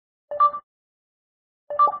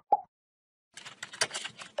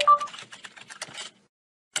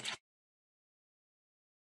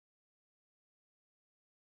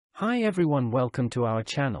Hi everyone, welcome to our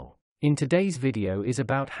channel. In today's video is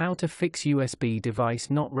about how to fix USB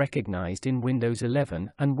device not recognized in Windows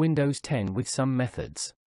 11 and Windows 10 with some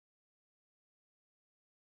methods.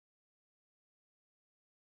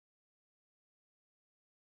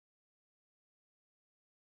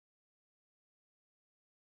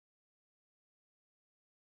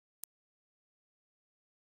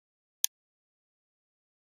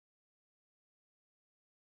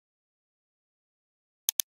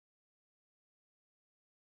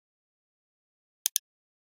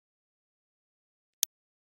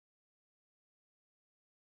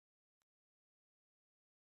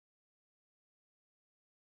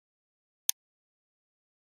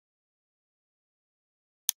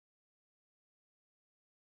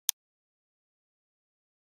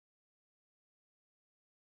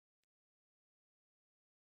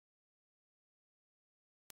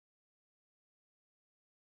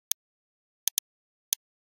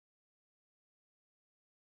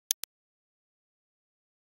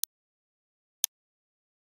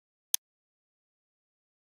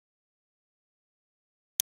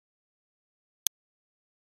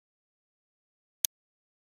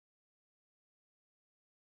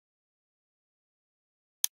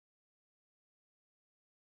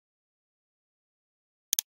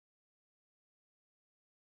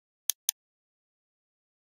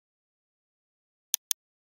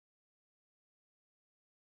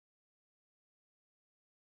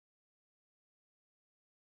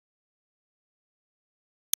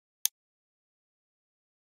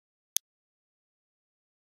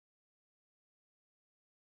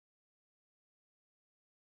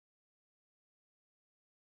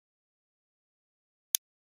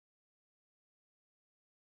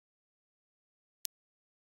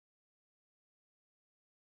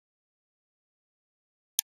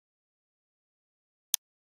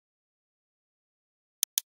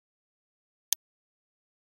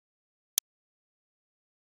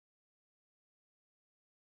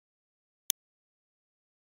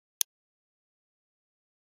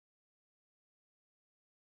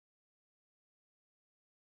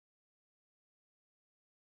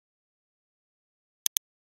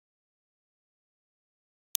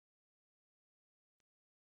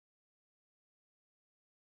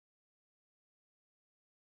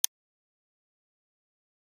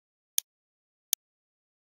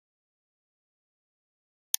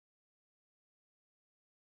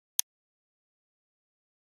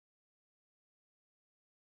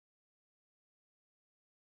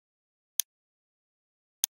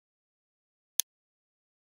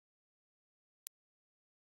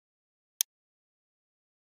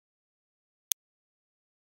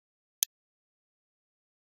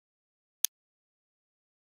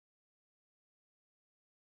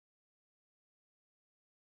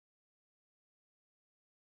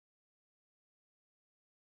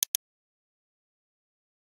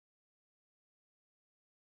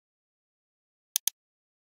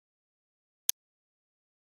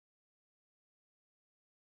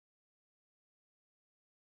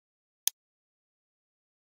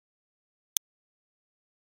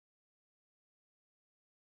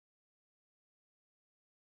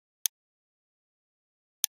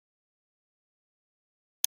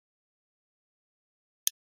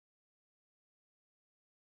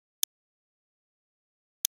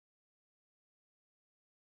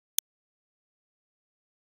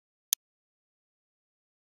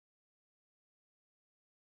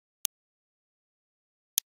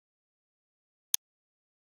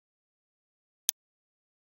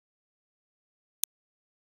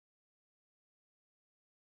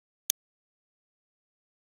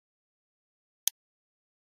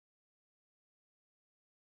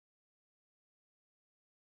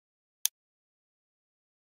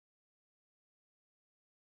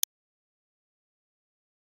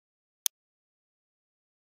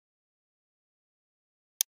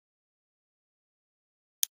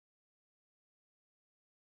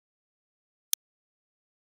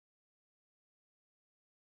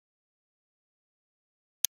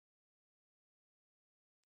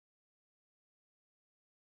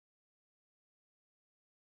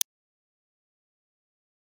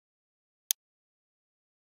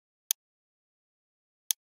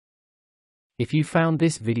 If you found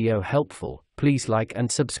this video helpful, please like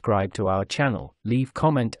and subscribe to our channel, leave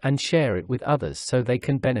comment and share it with others so they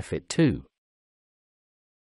can benefit too.